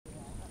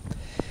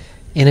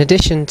In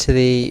addition to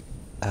the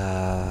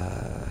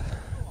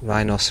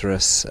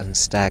rhinoceros and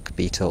stag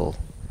beetle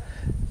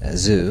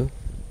zoo,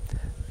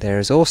 there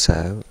is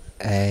also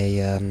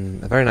a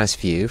very nice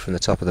view from the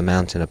top of the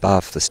mountain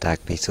above the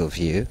stag beetle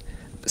zoo,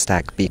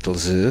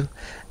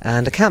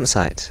 and a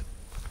campsite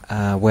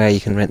where you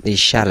can rent these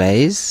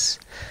chalets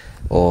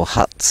or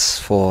huts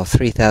for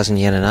 3,000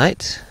 yen a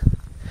night,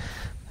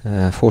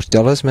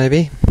 $40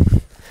 maybe,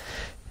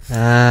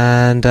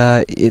 and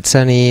it's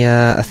only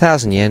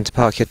 1,000 yen to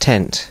park your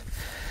tent.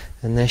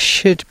 And there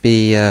should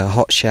be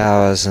hot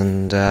showers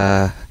and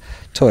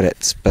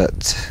toilets,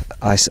 but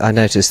I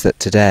noticed that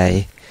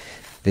today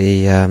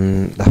the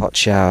hot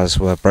showers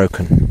were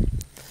broken.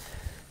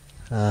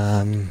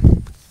 Yeah,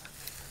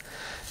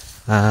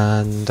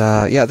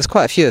 there's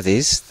quite a few of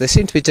these. They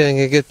seem to be doing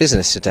a good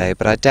business today,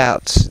 but I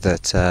doubt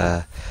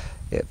that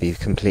it'd be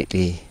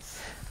completely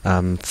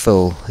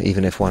full,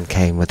 even if one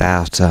came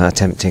without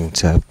attempting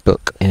to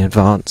book in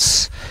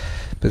advance,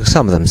 because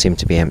some of them seem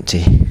to be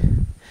empty.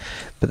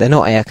 But they're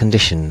not air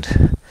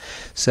conditioned,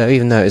 so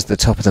even though it's the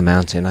top of the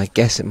mountain, I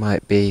guess it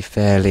might be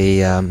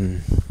fairly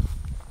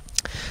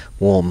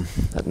warm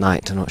at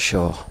night. I'm not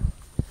sure.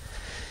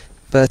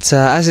 But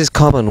as is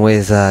common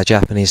with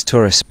Japanese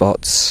tourist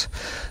spots,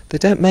 they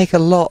don't make a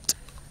lot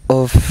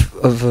of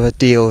a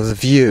deal of the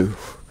view.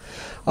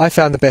 I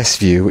found the best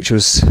view, which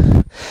was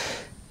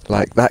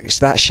like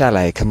that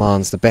chalet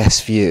commands the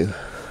best view,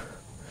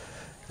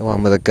 the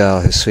one with a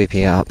girl who's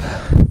sweeping up.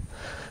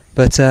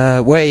 But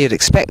where you'd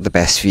expect the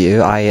best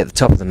view, i.e. at the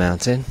top of the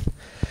mountain,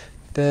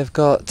 they've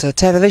got a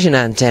television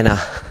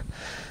antenna,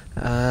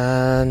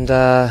 and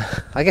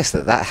I guess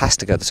that has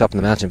to go to the top of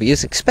the mountain, but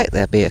you'd expect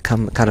there'd be a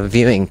kind of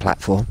viewing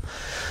platform.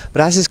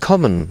 But as is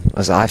common,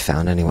 as I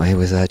found anyway,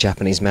 with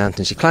Japanese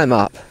mountains, you climb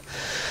up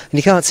and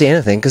you can't see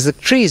anything because the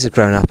trees have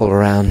grown up all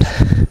around,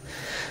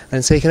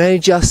 and so you can only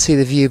just see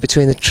the view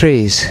between the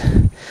trees.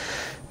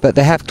 But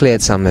they have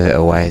cleared some of it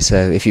away,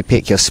 so if you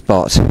pick your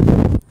spot,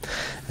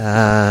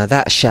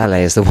 that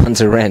chalet is the one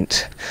to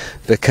rent,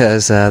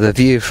 because the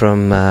view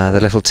from the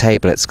little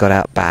table it's got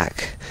out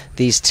back,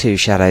 these two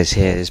chalets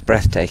here, is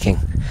breathtaking.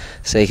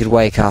 So you could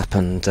wake up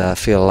and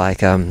feel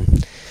like a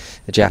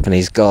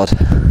Japanese god.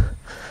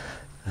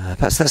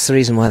 Perhaps that's the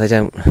reason why they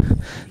don't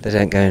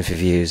go in for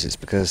views. It's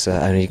because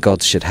only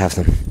gods should have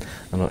them.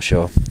 I'm not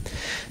sure,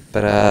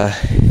 but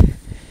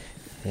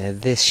yeah,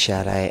 this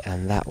chalet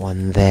and that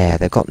one there,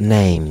 they've got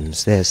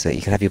names. There's that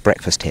you can have your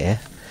breakfast here.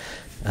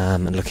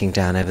 And looking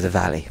down over the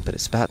valley, but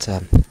it's about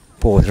to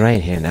pour with rain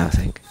here now, I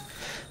think.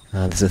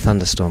 There's a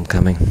thunderstorm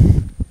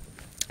coming.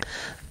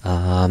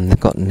 They've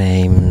got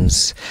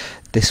names.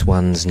 This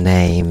one's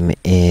name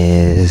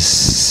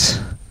is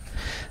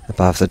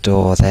above the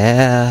door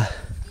there.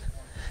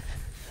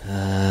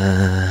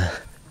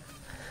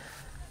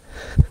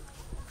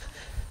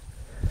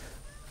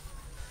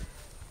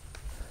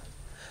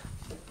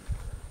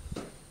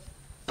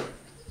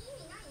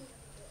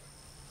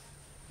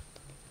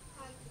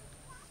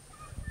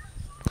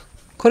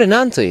 Kore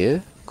nan to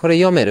you? Kore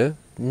yomeru?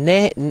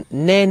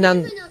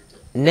 Nemu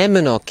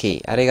no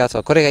ki.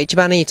 Arigatou. Kore ga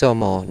ichiban ii to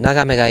omou.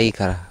 Nagame ga ii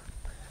kara.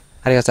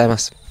 Arigatou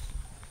gozaimasu.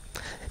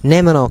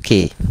 Nemu no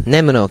ki.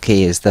 Nemu no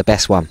ki is the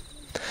best one.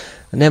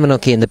 Nemu no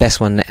ki and the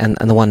best one and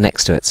the one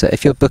next to it. So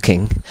if you're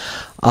booking,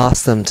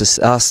 ask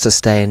to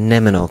stay in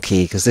Nemu no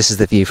ki, because this is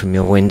the view from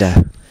your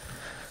window.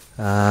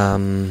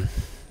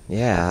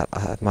 Yeah,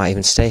 I might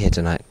even stay here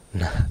tonight.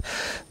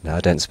 No,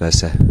 I don't suppose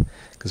so,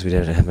 because we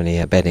don't have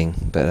any bedding.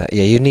 But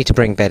yeah, you need to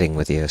bring bedding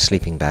with you, a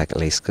sleeping bag at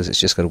least, because it's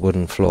just got a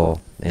wooden floor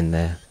in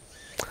there.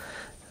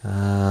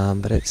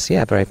 But it's,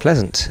 yeah, very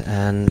pleasant.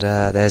 And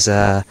there's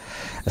a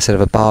sort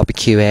of a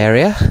barbecue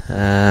area.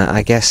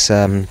 I guess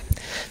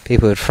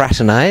people would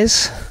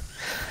fraternise.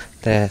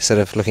 They're sort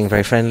of looking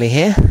very friendly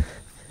here.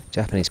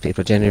 Japanese people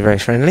are generally very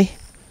friendly.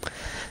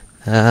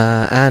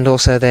 And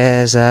also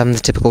there's the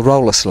typical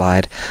roller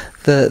slide.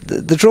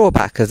 The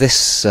drawback of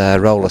this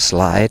roller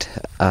slide,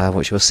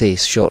 which we'll see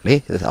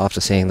shortly after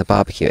seeing the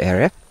barbecue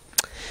area,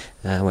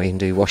 where you can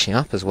do washing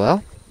up as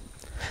well,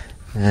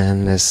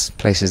 and there's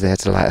places there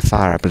to light a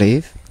fire, I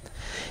believe,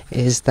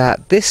 is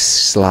that this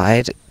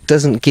slide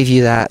doesn't give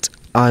you that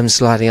I'm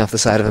sliding off the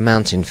side of a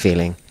mountain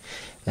feeling.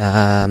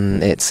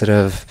 It sort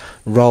of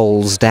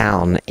rolls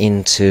down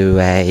into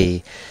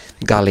a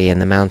gully in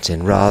the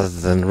mountain rather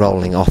than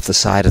rolling off the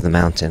side of the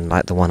mountain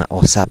like the one at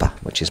Osaba,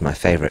 which is my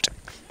favourite.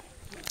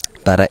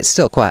 But it's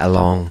still quite a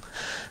long,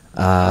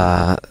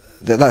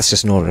 that's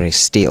just an ordinary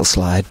steel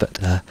slide, but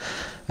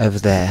over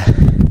there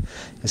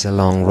is a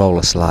long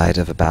roller slide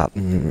of about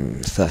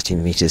 30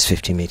 metres,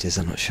 50 metres,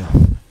 I'm not sure.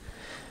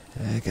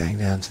 Going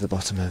down to the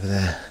bottom over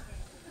there.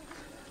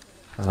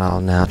 And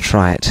I'll now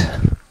try it,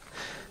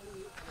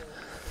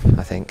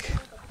 I think.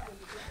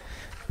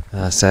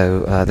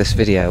 So this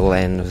video will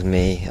end with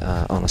me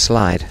on a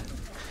slide.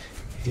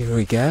 Here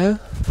we go.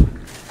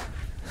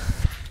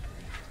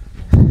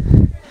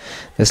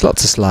 There's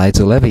lots of slides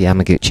all over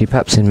Yamaguchi,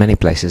 perhaps in many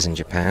places in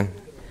Japan.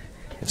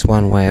 It's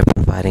one way of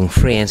providing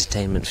free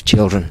entertainment for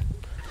children.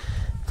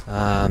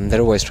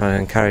 They're always trying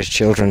to encourage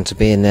children to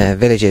be in their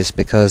villages,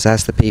 because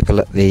as the people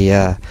at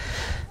the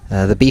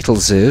Beetle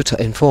Zoo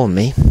informed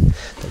me,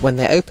 that when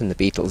they opened the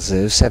Beetle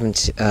Zoo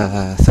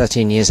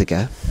 13 years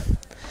ago,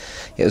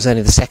 it was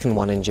only the second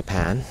one in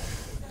Japan,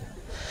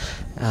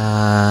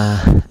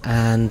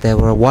 and there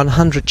were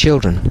 100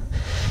 children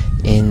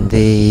in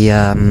the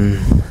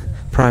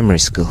primary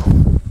school.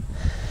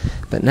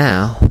 But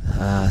now,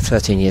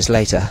 13 years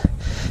later,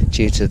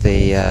 due to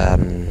the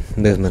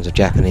movement of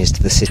Japanese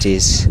to the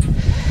cities,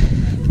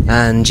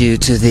 and due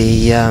to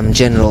the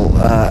general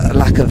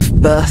lack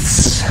of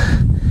births,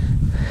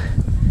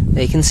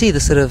 you can see the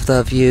sort of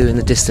the view in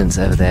the distance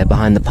over there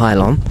behind the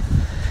pylon,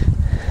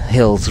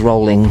 hills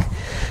rolling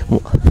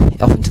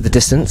off into the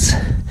distance.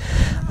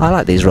 I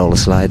like these roller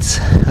slides.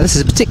 This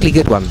is a particularly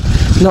good one,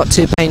 not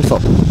too painful.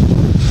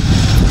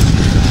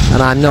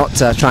 And I'm not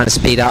trying to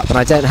speed up, and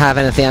I don't have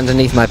anything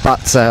underneath my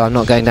butt, so I'm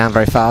not going down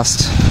very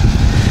fast.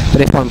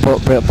 But if one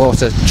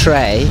bought a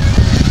tray,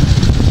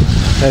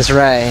 there's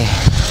Ray.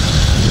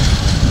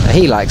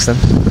 He likes them.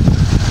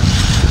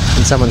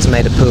 And someone's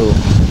made a pool.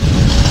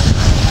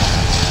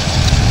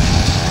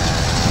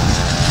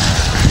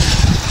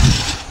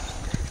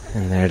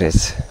 And there it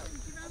is.